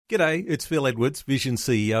G'day, it's Phil Edwards, Vision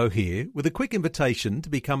CEO here, with a quick invitation to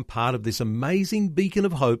become part of this amazing beacon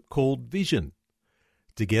of hope called Vision.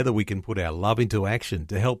 Together we can put our love into action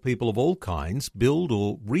to help people of all kinds build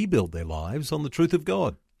or rebuild their lives on the truth of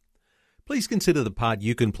God. Please consider the part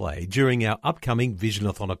you can play during our upcoming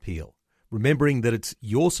Visionathon appeal, remembering that it's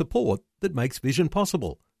your support that makes Vision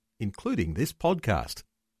possible, including this podcast.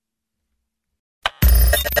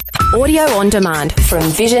 Audio on demand from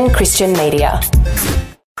Vision Christian Media.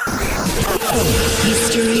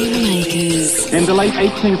 History Makers. In the late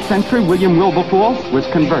 18th century, William Wilberforce was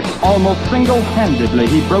converted. Almost single-handedly,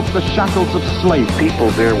 he broke the shackles of slavery. People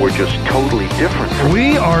there were just totally different.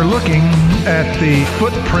 We are looking at the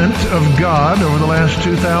footprint of God over the last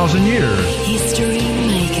 2,000 years. History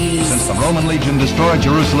Makers. Since the Roman legion destroyed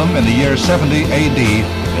Jerusalem in the year 70 A.D.,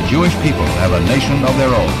 the Jewish people have a nation of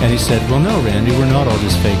their own. And he said, well, no, Randy, we're not all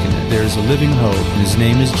just faking it. There's a living hope, and his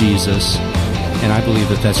name is Jesus. And I believe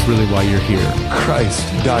that that's really why you're here. Christ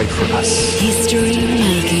died for us. History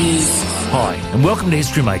Makers. Hi, and welcome to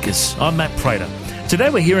History Makers. I'm Matt Prater. Today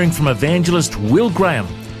we're hearing from evangelist Will Graham.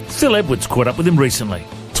 Phil Edwards caught up with him recently.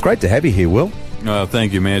 It's great to have you here, Will.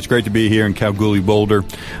 Thank you, man. It's great to be here in Kalgoorlie, Boulder.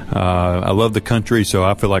 I love the country, so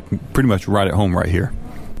I feel like pretty much right at home right here.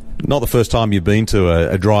 Not the first time you've been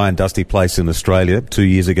to a dry and dusty place in Australia. 2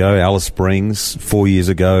 years ago, Alice Springs. 4 years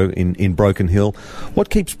ago in Broken Hill.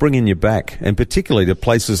 What keeps bringing you back, and particularly to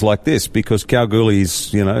places like this? Because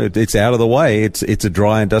Kalgoorlie's, it's out of the way. It's a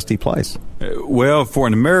dry and dusty place. Well, for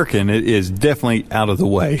an American, it is definitely out of the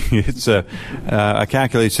way. It's I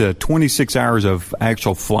calculate it's 26 hours of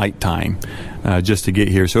actual flight time just to get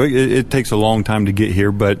here. So it takes a long time to get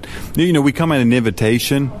here. But we come at an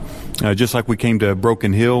invitation. Just like we came to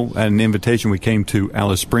Broken Hill at an invitation, we came to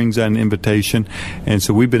Alice Springs at an invitation. And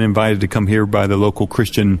so we've been invited to come here by the local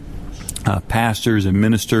Christian pastors and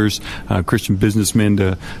ministers, Christian businessmen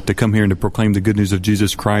to come here and to proclaim the good news of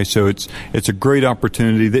Jesus Christ. So it's a great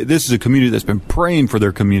opportunity. This is a community that's been praying for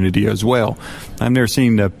their community as well. I've never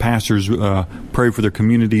seen pastors pray for their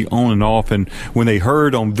community on and off. And when they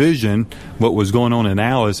heard on Vision what was going on in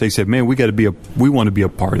Alice, they said, "Man, we want to be a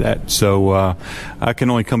part of that." So I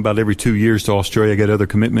can only come about every 2 years to Australia. I got other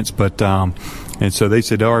commitments, but and so they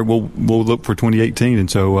said, "All right, we'll look for 2018." And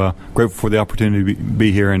so grateful for the opportunity to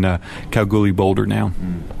be here in Kalgoorlie, Boulder now.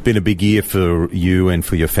 Been a big year for you and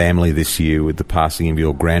for your family this year with the passing of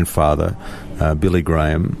your grandfather, Billy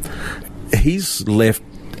Graham. He's left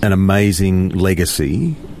an amazing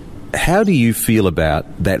legacy. How do you feel about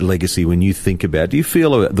that legacy when you think about it? Do you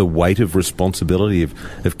feel the weight of responsibility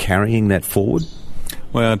of carrying that forward?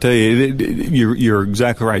 Well, I'll tell you, you're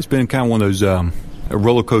exactly right. It's been kind of one of those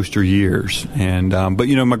roller coaster years. And but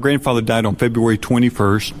my grandfather died on February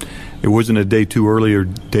 21st. It wasn't a day too early or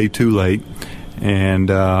day too late. And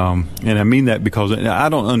I mean that because I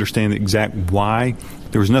don't understand the exact why.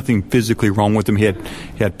 There was nothing physically wrong with him. He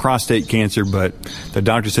had prostate cancer, but the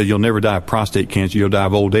doctor said you'll never die of prostate cancer. You'll die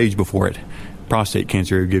of old age before it. Prostate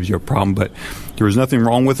cancer gives you a problem, but there was nothing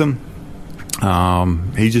wrong with him.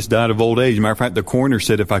 He just died of old age. As a matter of fact, the coroner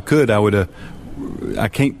said if I could, I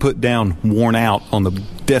can't put down worn out on the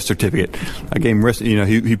death certificate. I gave him,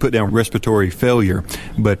 he put down respiratory failure,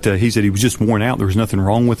 but he said he was just worn out. There was nothing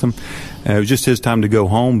wrong with him. It was just his time to go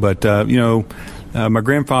home. But my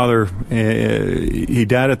grandfather, he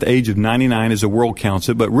died at the age of 99 as the world counts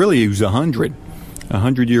it, but really he was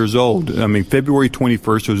 100 years old. I mean, February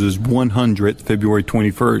 21st was his 100th, February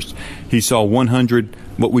 21st. He saw 100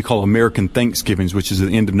 what we call American Thanksgivings, which is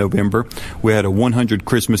the end of November. We had 100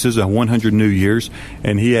 Christmases, 100 New Year's,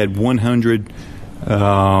 and he had 100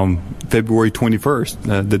 February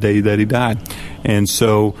 21st, the day that he died. And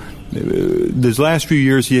so these last few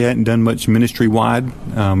years he hadn't done much ministry-wide.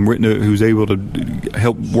 He was able to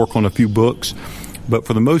help work on a few books. But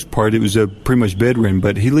for the most part, it was pretty much bedridden.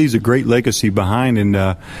 But he leaves a great legacy behind, and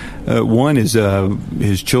one is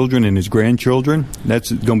his children and his grandchildren.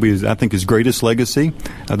 That's going to be, I think, his greatest legacy.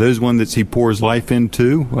 Those one that he pours life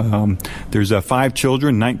into. There's 5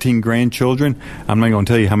 children, 19 grandchildren. I'm not going to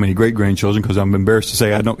tell you how many great-grandchildren because I'm embarrassed to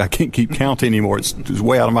say I can't keep count anymore. It's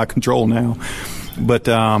way out of my control now. But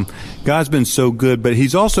God's been so good. But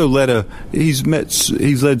he's also led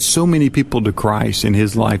so many people to Christ in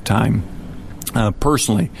his lifetime.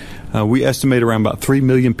 Personally, we estimate around about 3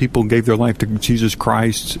 million people gave their life to Jesus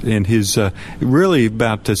Christ in his really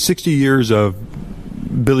about 60 years of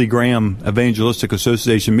Billy Graham Evangelistic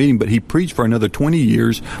Association meeting, but he preached for another 20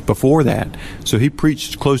 years before that. So he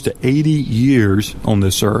preached close to 80 years on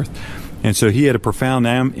this earth. And so he had a profound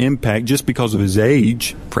impact just because of his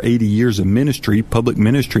age. For 80 years of ministry, public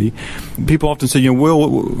ministry, people often say, well,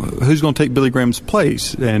 who's going to take Billy Graham's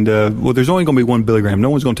place? And, well, there's only going to be one Billy Graham.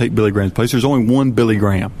 No one's going to take Billy Graham's place. There's only one Billy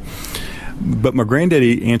Graham. But my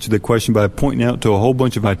granddaddy answered the question by pointing out to a whole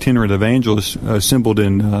bunch of itinerant evangelists assembled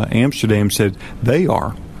in Amsterdam, said, they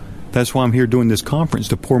are. That's why I'm here doing this conference,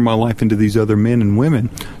 to pour my life into these other men and women,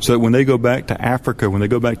 so that when they go back to Africa, when they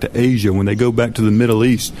go back to Asia, when they go back to the Middle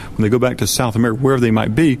East, when they go back to South America, wherever they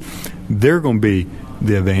might be, they're going to be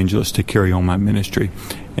the evangelists to carry on my ministry.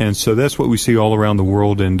 And so that's what we see all around the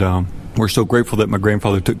world, and we're so grateful that my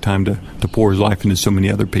grandfather took time to pour his life into so many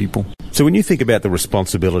other people. So when you think about the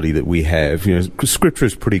responsibility that we have, Scripture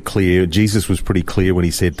is pretty clear. Jesus was pretty clear when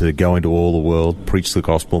he said to go into all the world, preach the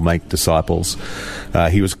gospel, make disciples.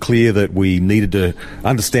 He was clear that we needed to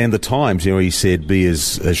understand the times. He said, be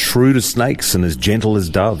as shrewd as snakes and as gentle as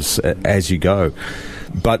doves as you go,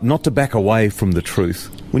 but not to back away from the truth.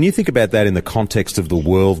 When you think about that in the context of the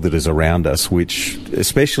world that is around us, which,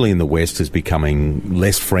 especially in the West, is becoming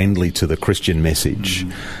less friendly to the Christian message,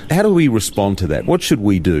 how do we respond to that? What should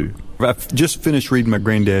we do? I've just finished reading my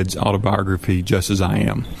granddad's autobiography, Just As I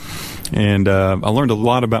Am. And I learned a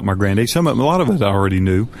lot about my granddad. A lot of it I already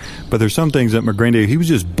knew, but there's some things that my granddad, he was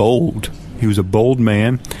just bold. He was a bold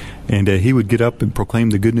man, and he would get up and proclaim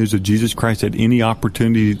the good news of Jesus Christ at any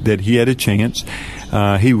opportunity that he had a chance.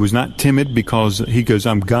 He was not timid, because he goes,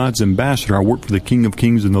 I'm God's ambassador. I work for the King of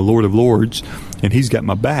Kings and the Lord of Lords, and he's got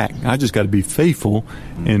my back. I just got to be faithful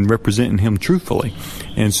in representing him truthfully.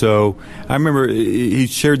 And so I remember he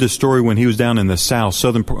shared this story when he was down in the South,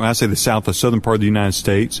 the southern part of the United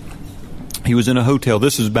States. He was in a hotel.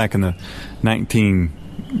 This is back in the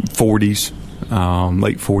 1940s.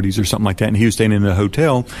 Late 40s or something like that, and he was staying in a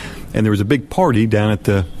hotel, and there was a big party down at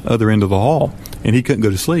the other end of the hall, and he couldn't go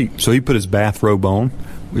to sleep, so he put his bathrobe on.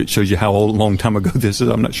 It shows you how long time ago this is.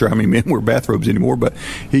 I'm not sure how many men wear bathrobes anymore, but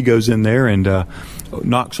he goes in there and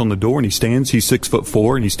knocks on the door, and he stands. He's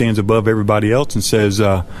 6'4", and he stands above everybody else and says,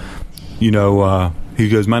 he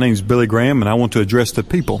goes, my name's Billy Graham, and I want to address the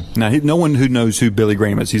people. Now, no one who knows who Billy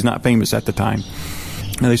Graham is. He's not famous at the time.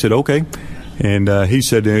 And they said, okay. And he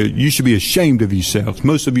said, you should be ashamed of yourselves.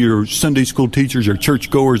 Most of your Sunday school teachers are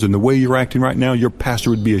churchgoers, and the way you're acting right now, your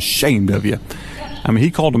pastor would be ashamed of you. I mean,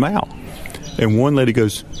 he called them out. And one lady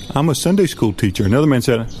goes, I'm a Sunday school teacher. Another man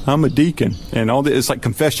said, I'm a deacon. And it's like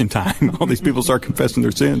confession time. All these people start confessing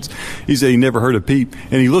their sins. He said he never heard a peep.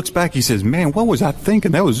 And he looks back, he says, man, what was I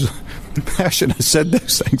thinking? I shouldn't have said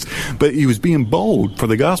those things. But he was being bold for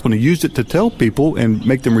the gospel, and he used it to tell people and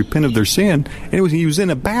make them repent of their sin. And he was in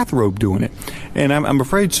a bathrobe doing it. And I'm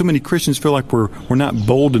afraid so many Christians feel like we're not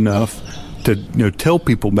bold enough to tell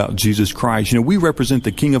people about Jesus Christ. We represent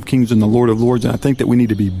the King of Kings and the Lord of Lords, and I think that we need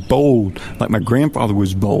to be bold, like my grandfather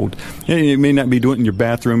was bold. And you may not be doing it in your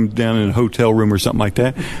bathroom down in a hotel room or something like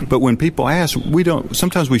that, but when people ask,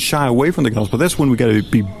 sometimes we shy away from the gospel. That's when we got to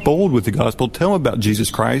be bold with the gospel, tell them about Jesus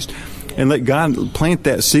Christ, and let God plant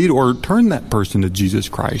that seed or turn that person to Jesus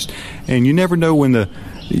Christ. And you never know when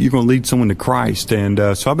you're going to lead someone to Christ. And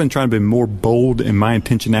so I've been trying to be more bold in my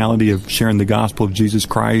intentionality of sharing the gospel of Jesus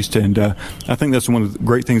Christ. And I think that's one of the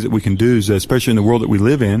great things that we can do, is especially in the world that we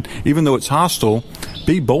live in, even though it's hostile,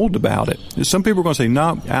 be bold about it. Some people are going to say,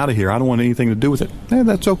 no, out of here. I don't want anything to do with it.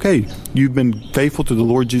 That's okay. You've been faithful to the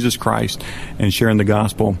Lord Jesus Christ and sharing the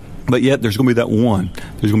gospel. But yet there's going to be that one.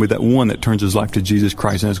 There's going to be that one that turns his life to Jesus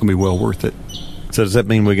Christ, and it's going to be well worth it. So does that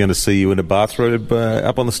mean we're going to see you in a bathrobe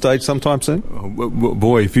up on the stage sometime soon?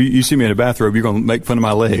 Boy, if you see me in a bathrobe, you're going to make fun of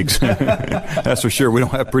my legs. That's for sure. We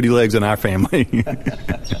don't have pretty legs in our family.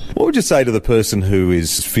 What would you say to the person who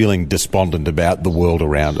is feeling despondent about the world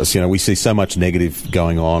around us? We see so much negative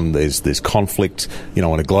going on. There's conflict,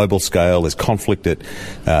 on a global scale. There's conflict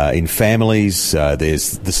in families. The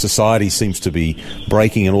society seems to be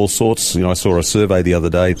breaking in all sorts. I saw a survey the other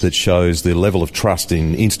day that shows the level of trust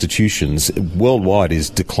in institutions worldwide is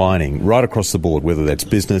declining right across the board, whether that's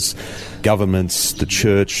business, governments, the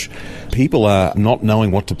church. People are not knowing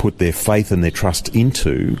what to put their faith and their trust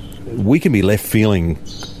into. We can be left feeling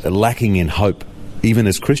lacking in hope, even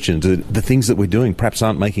as Christians. The things that we're doing perhaps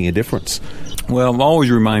aren't making a difference. Well, I always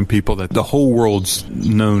remind people that the whole world's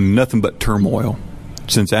known nothing but turmoil.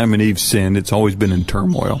 Since Adam and Eve sinned, it's always been in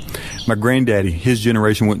turmoil. My granddaddy, his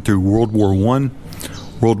generation went through World War I,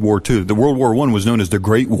 World War II. The World War I was known as the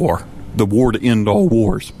Great War, the war to end all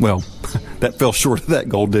wars. Well, that fell short of that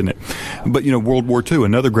goal, didn't it? But, World War II,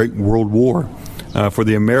 another great world war. For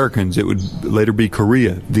the Americans, it would later be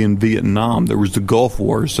Korea, then Vietnam. There was the Gulf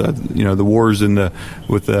Wars, the wars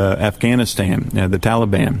with Afghanistan, the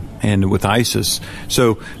Taliban, and with ISIS.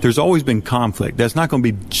 So there's always been conflict. That's not going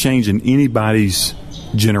to be changing anybody's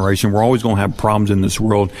generation. We're always going to have problems in this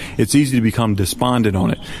world. It's easy to become despondent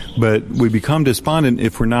on it, but we become despondent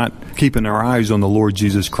if we're not keeping our eyes on the Lord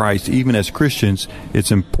Jesus Christ. Even as Christians,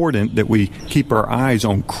 it's important that we keep our eyes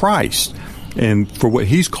on Christ and for what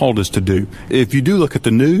He's called us to do. If you do look at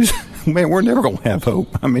the news, man, we're never going to have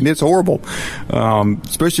hope. I mean, it's horrible.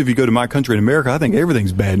 Especially if you go to my country in America, I think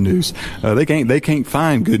everything's bad news. They can't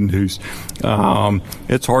find good news.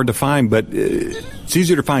 It's hard to find, but it's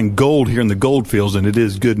easier to find gold here in the gold fields than it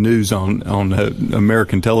is good news on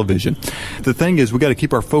American television. The thing is, we got to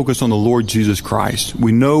keep our focus on the Lord Jesus Christ.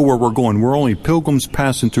 We know where we're going. We're only pilgrims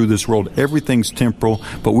passing through this world. Everything's temporal,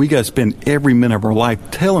 but we got to spend every minute of our life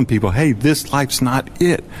telling people, hey, this life's not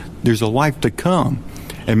it. There's a life to come.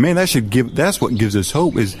 And man, that's what gives us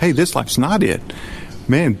hope is, hey, this life's not it.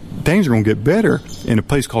 Man, things are going to get better in a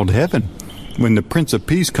place called heaven. When the Prince of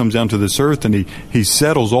Peace comes down to this earth and he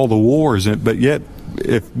settles all the wars, but yet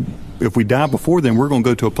if we die before then, we're going to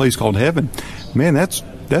go to a place called heaven. Man, that's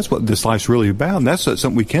what this life's really about. And that's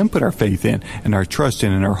something we can put our faith in and our trust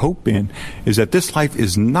in and our hope in, is that this life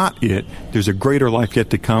is not it. There's a greater life yet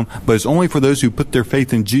to come, but it's only for those who put their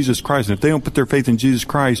faith in Jesus Christ. And if they don't put their faith in Jesus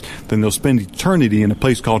Christ, then they'll spend eternity in a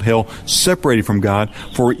place called hell, separated from God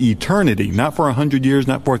for eternity. Not for 100 years,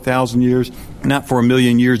 not for 1,000 years, not for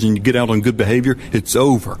 1,000,000 years and you get out on good behavior. It's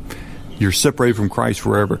over. You're separated from Christ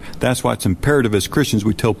forever. That's why it's imperative as Christians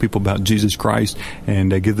we tell people about Jesus Christ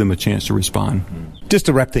and give them a chance to respond. Just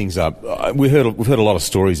to wrap things up, we've heard a lot of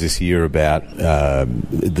stories this year about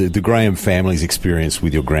the Graham family's experience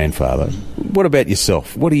with your grandfather. What about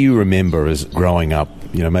yourself? What do you remember as growing up?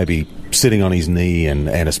 You know, maybe sitting on his knee and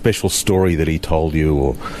a special story that he told you,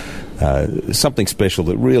 or something special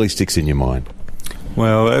that really sticks in your mind.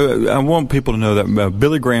 Well, I want people to know that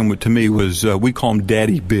Billy Graham, to me, was, we call him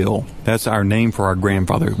Daddy Bill. That's our name for our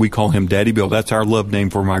grandfather. We call him Daddy Bill. That's our love name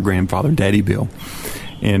for my grandfather, Daddy Bill.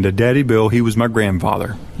 And Daddy Bill, he was my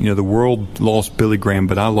grandfather. You know, the world lost Billy Graham,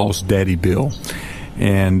 but I lost Daddy Bill.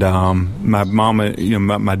 And my mama,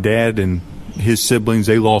 my dad and his siblings,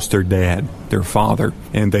 they lost their dad, their father.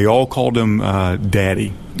 And they all called him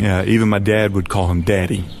Daddy. Even my dad would call him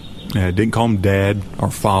Daddy. Didn't call him Dad or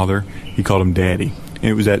Father. He called him Daddy. And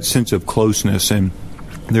it was that sense of closeness. And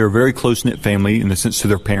they're a very close-knit family in the sense to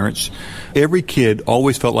their parents. Every kid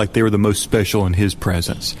always felt like they were the most special in his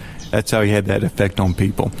presence. That's how he had that effect on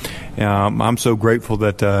people. I'm so grateful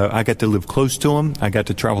that I got to live close to him. I got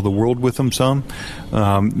to travel the world with him some.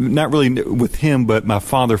 Not really with him, but my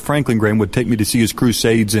father, Franklin Graham, would take me to see his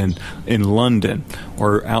crusades in London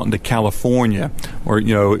or out into California or,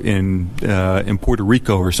 in Puerto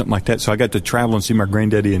Rico or something like that. So I got to travel and see my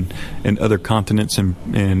granddaddy in other continents and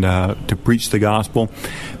to preach the gospel.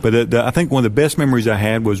 But I think one of the best memories I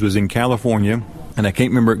had was in California. And I can't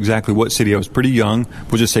remember exactly what city. I was pretty young.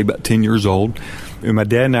 We'll just say about 10 years old. And my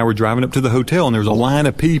dad and I were driving up to the hotel, and there was a line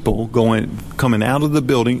of people coming out of the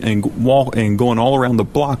building and going all around the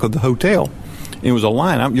block of the hotel. And it was a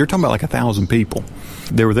line. You're talking about like 1,000 people.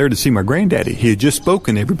 They were there to see my granddaddy. He had just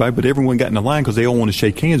spoken to everybody, but everyone got in the line because they all wanted to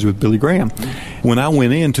shake hands with Billy Graham. When I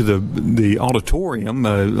went into the auditorium,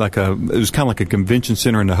 it was kind of like a convention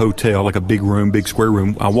center in the hotel, like a big room, big square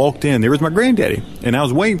room. I walked in. There was my granddaddy, and I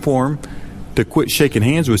was waiting for him to quit shaking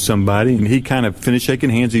hands with somebody, and he kind of finished shaking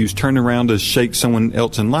hands. He was turning around to shake someone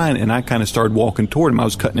else in line, and I kind of started walking toward him. I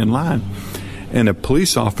was cutting in line, and a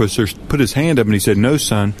police officer put his hand up and he said, "No,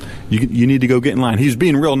 son, you need to go get in line." He was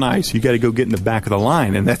being real nice. You got to go get in the back of the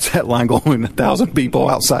line, and that's that line going 1,000 people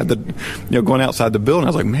outside going outside the building. I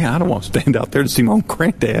was like, man, I don't want to stand out there to see my own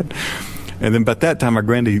granddad. And then by that time, my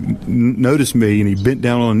granddaddy noticed me, and he bent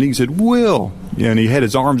down on his knee and said, "Will," and he had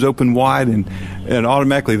his arms open wide, and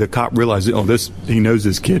automatically the cop realized, he knows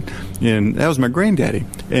this kid. And that was my granddaddy.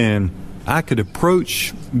 And I could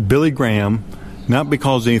approach Billy Graham, not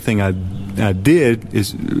because anything I did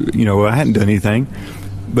is, I hadn't done anything,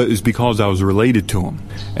 but it's because I was related to him.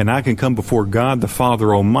 And I can come before God the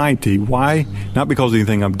Father Almighty. Why? Not because of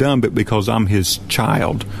anything I've done, but because I'm His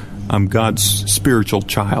child. I'm God's spiritual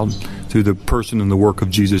child through the person and the work of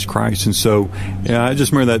Jesus Christ. And so I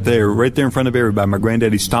just remember that right there in front of everybody, my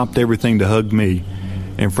granddaddy stopped everything to hug me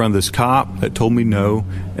in front of this cop that told me no,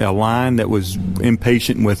 a line that was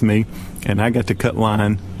impatient with me, and I got to cut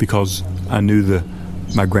line because I knew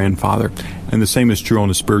my grandfather. And the same is true on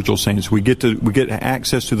the spiritual sense. We get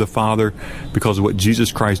access to the Father because of what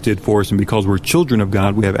Jesus Christ did for us, and because we're children of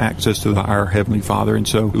God, we have access to our Heavenly Father. And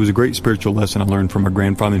so it was a great spiritual lesson I learned from my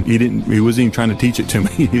grandfather. He wasn't even trying to teach it to me.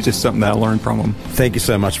 It was just something that I learned from him. Thank you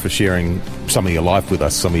so much for sharing some of your life with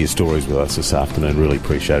us, some of your stories with us this afternoon. Really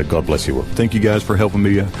appreciate it. God bless you all. Thank you guys for helping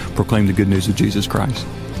me proclaim the good news of Jesus Christ.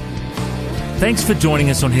 Thanks for joining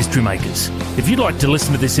us on History Makers. If you'd like to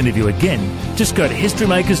listen to this interview again, just go to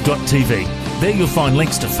historymakers.tv. There you'll find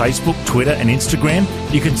links to Facebook, Twitter and Instagram.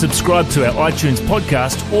 You can subscribe to our iTunes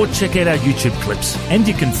podcast or check out our YouTube clips. And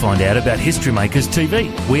you can find out about History Makers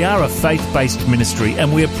TV. We are a faith-based ministry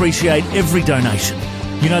and we appreciate every donation.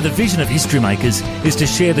 You know, the vision of History Makers is to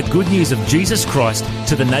share the good news of Jesus Christ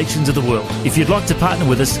to the nations of the world. If you'd like to partner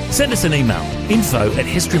with us, send us an email,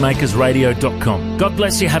 info@historymakersradio.com. God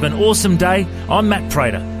bless you. Have an awesome day. I'm Matt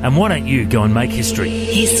Prater, and why don't you go and make history?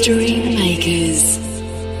 History Makers.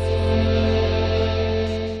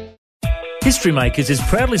 History Makers is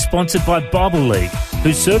proudly sponsored by Bible League,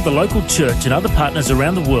 who serve the local church and other partners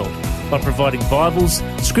around the world by providing Bibles,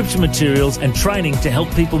 scripture materials and training to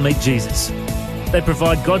help people meet Jesus. They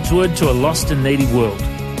provide God's Word to a lost and needy world.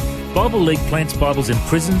 Bible League plants Bibles in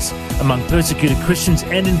prisons, among persecuted Christians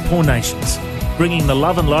and in poor nations, bringing the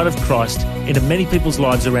love and light of Christ into many people's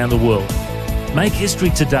lives around the world. Make history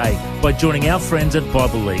today by joining our friends at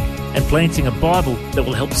Bible League and planting a Bible that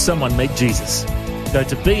will help someone meet Jesus. Go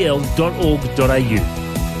to bl.org.au.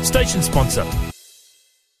 Station sponsor.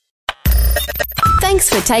 Thanks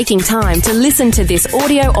for taking time to listen to this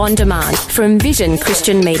audio on demand from Vision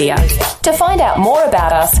Christian Media. To find out more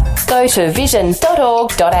about us, go to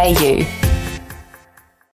vision.org.au.